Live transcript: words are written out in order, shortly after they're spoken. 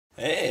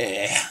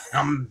Hey,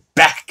 I'm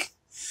back.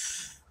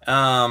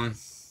 Um,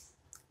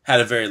 had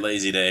a very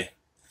lazy day.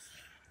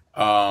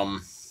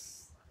 Um,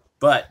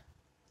 but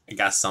I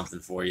got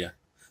something for you.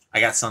 I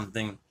got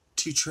something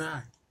to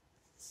try.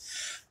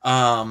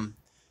 Um,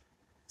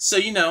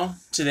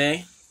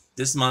 today,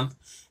 this month,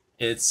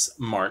 it's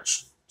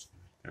March,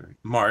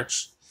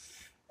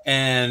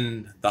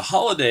 and the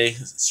holiday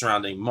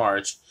surrounding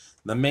March,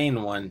 the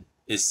main one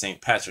is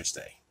St. Patrick's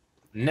Day.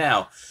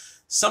 Now,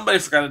 somebody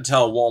forgot to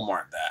tell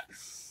Walmart that.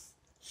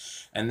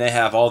 And they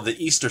have all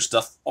the Easter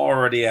stuff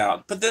already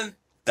out. But then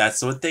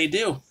that's what they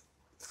do.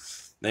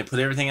 They put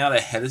everything out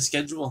ahead of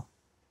schedule.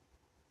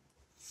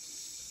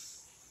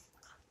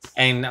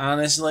 And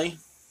honestly,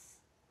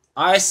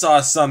 I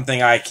saw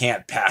something I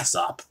can't pass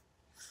up.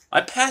 I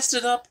passed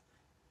it up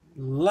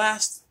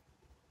last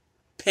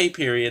pay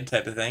period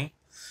type of thing.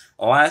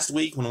 Last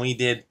week when we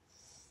did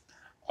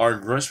our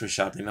grocery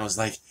shopping, I was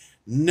like,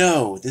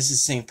 no, this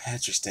is St.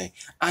 Patrick's Day.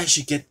 I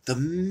should get the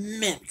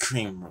mint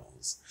cream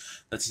rolls.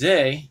 But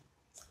today,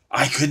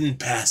 I couldn't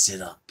pass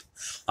it up.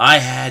 I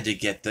had to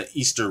get the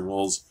Easter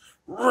rolls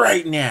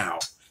right now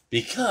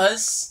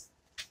because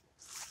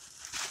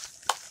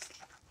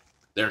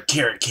they're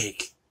carrot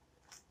cake.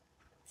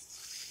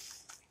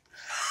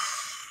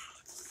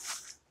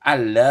 I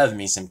love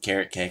me some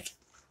carrot cake.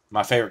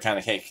 My favorite kind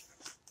of cake.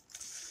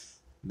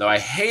 Though I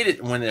hate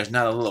it when there's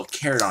not a little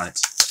carrot on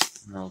it.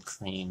 No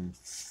cream,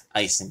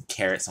 ice, and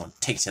carrot. Someone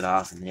takes it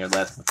off and you're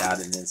left without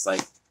it, and it's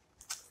like,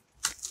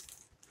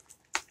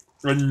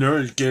 I know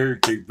it's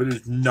carrot cake, but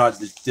it's not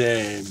the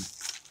same.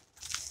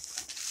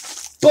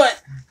 But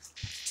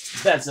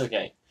that's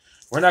okay.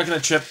 We're not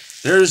gonna trip.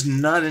 There's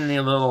not any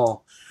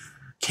little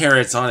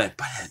carrots on it,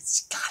 but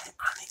it's got it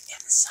on the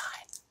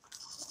inside.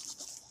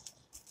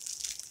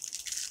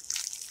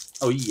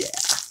 Oh yeah.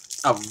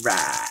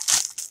 Alright.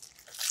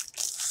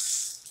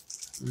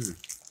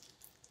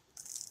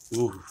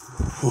 Ooh.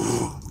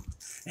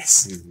 It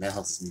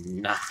smells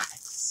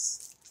nice.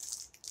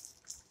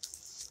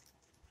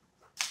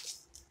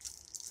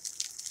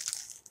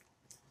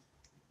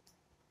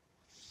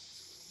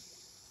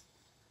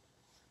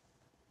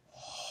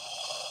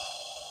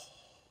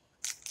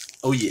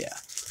 Oh yeah.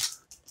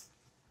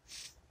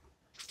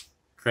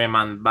 Cream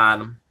on the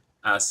bottom.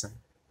 Awesome.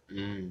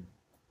 Mm.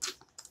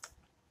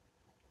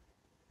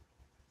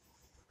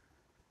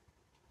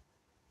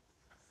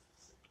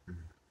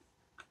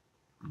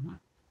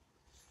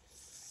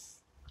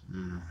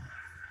 Mm.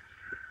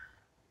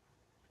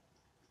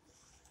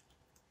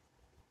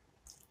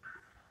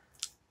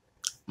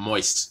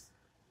 Moist.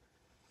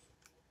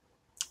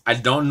 I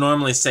don't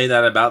normally say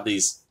that about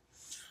these,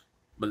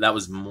 but that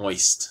was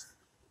moist.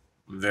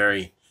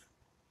 Very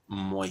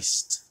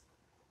moist.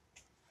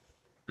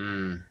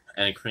 And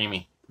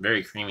creamy.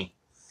 Very creamy.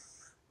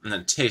 And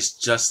it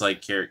tastes just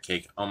like carrot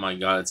cake. Oh my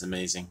god, it's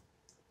amazing.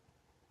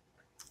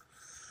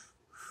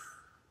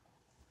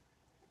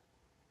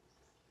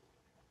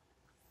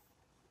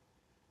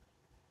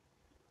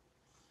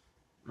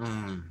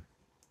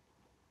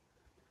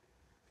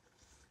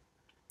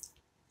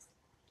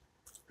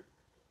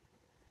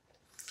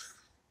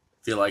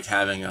 Feel like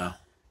having a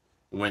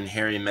When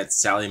Harry Met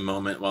Sally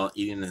moment while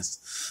eating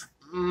this.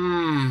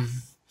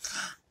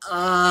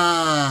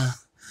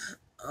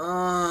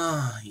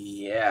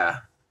 Yeah.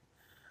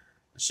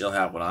 She'll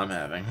have what I'm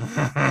having.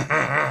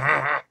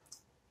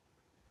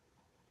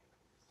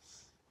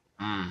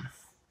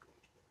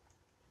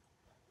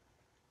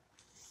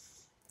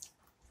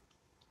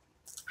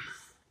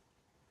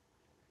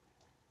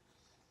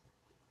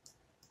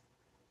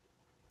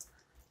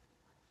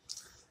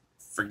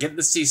 Forget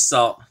the sea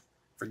salt.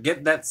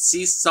 Forget that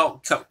sea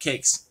salt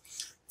cupcakes.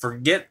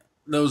 Forget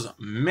those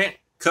mint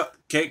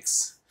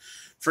cupcakes.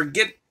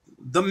 Forget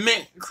the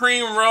mint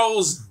cream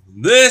rolls.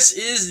 This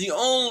is the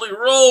only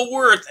roll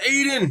worth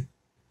eating.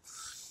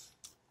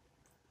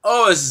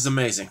 Oh, this is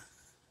amazing.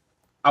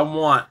 I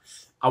want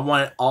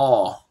it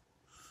all.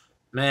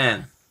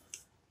 Man,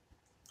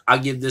 I'll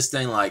give this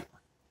thing like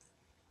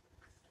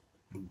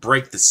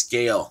break the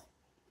scale.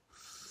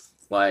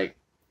 Like,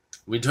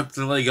 we took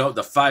to go up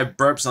to 5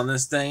 burps on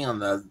this thing on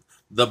the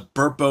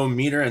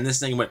burpometer, and this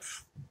thing went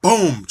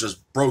boom,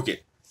 just broke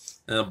it.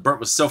 And the burp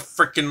was so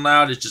freaking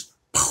loud, it just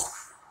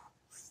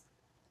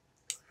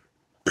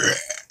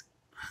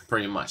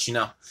pretty much,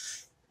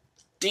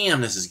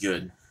 Damn, this is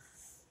good.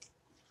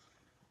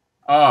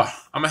 Oh,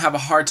 I'm gonna have a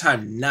hard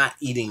time not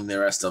eating the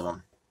rest of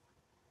them.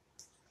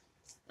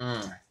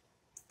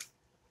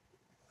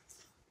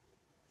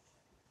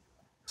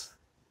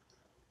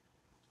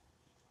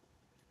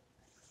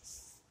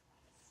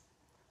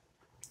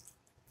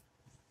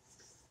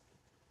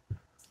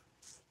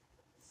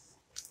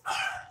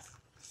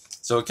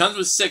 So it comes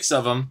with 6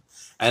 of them,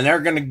 and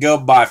they're gonna go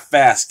by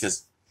fast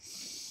because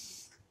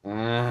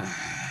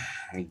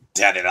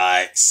Daddy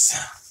likes.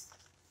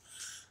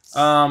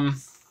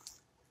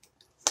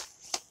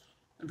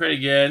 Pretty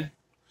good.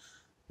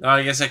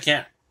 I guess I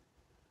can't.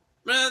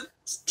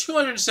 It's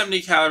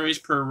 270 calories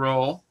per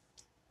roll,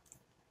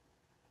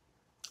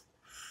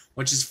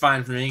 which is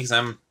fine for me because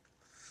I'm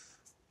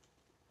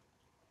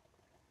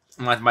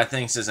My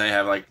thing says I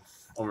have like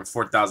over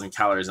 4,000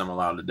 calories I'm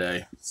allowed a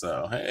day.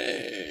 So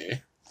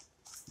hey,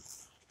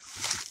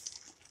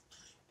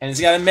 and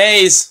it's got a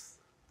maze.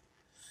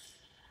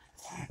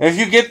 If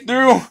you get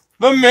through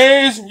the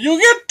maze, you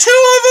get 2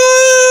 of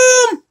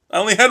them. I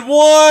only had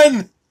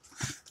 1.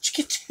 But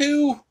you get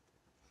 2.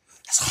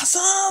 That's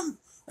awesome.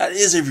 That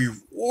is a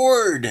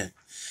reward.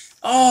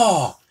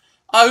 Oh,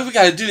 we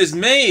gotta do this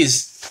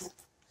maze.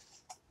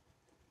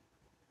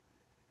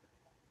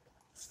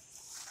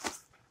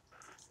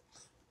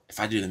 If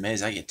I do the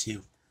maze, I get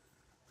 2.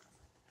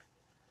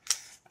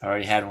 I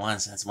already had 1,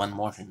 so that's 1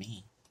 more for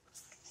me.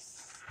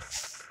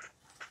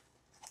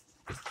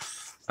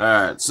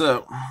 Alright,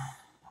 so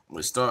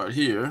we start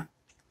here.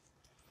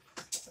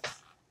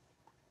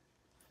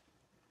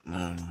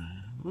 I'm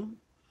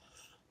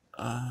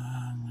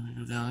gonna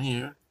go down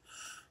here.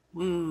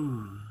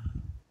 Woo.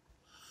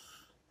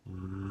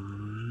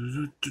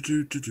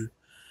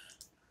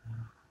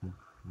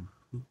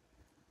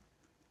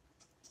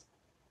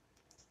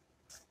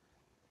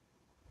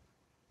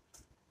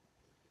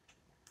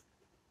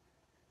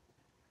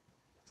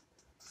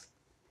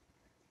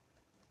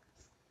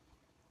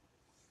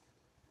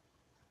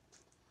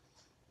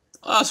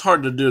 Oh, it's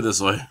hard to do this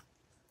way.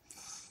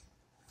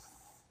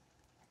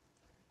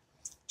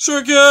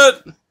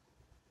 Shortcut!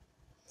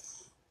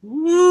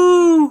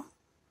 Woo!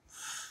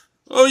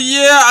 Oh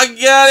yeah, I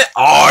got it!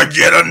 Oh, I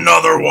get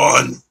another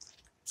one!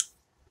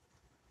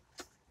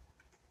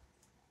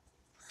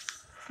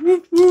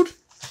 Woot woot!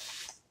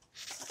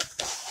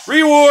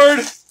 Reward!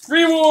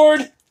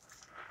 Reward!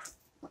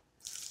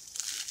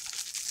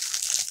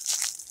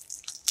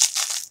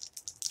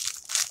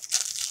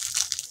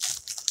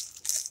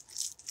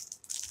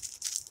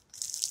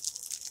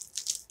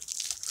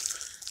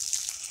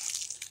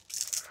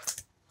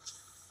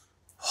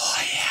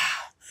 Oh yeah!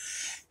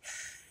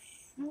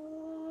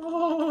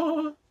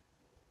 Oh.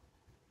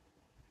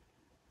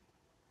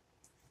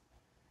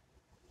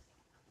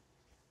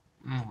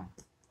 Mm.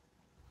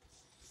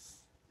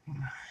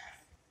 Mm.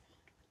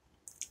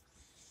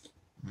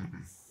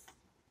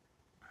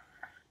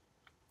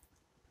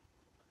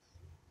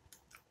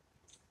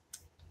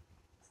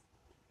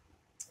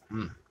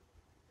 Mm.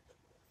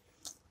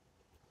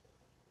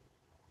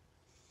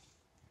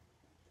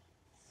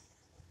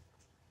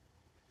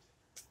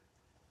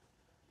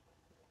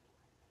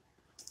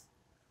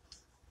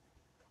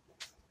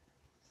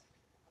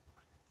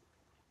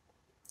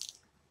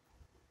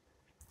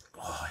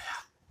 Oh yeah.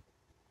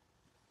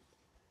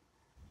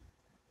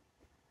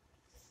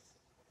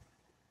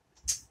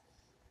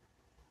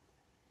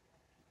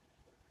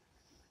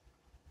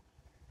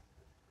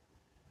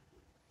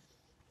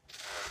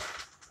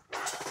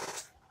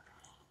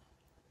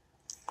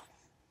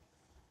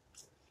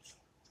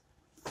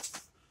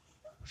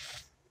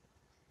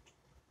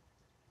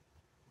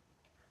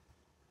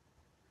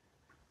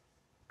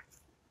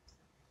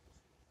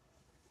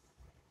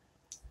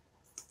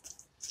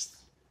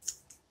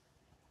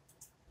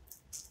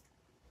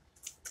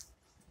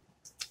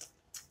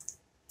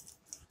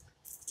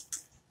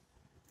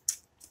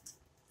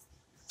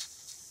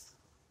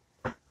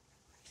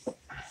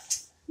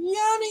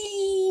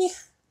 Yummy!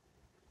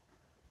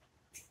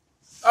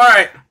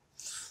 Alright.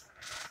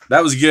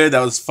 That was good. That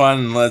was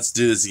fun. Let's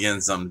do this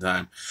again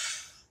sometime.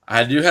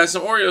 I do have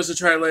some Oreos to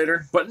try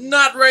later, but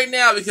not right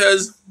now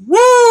because,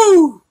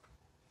 woo!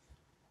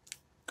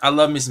 I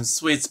love me some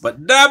sweets,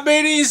 but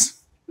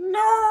diabetes, no!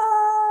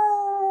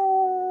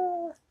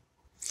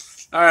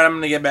 Alright, I'm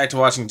going to get back to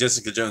watching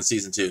Jessica Jones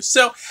Season 2.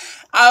 So,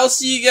 I'll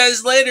see you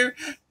guys later.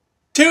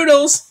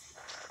 Toodles!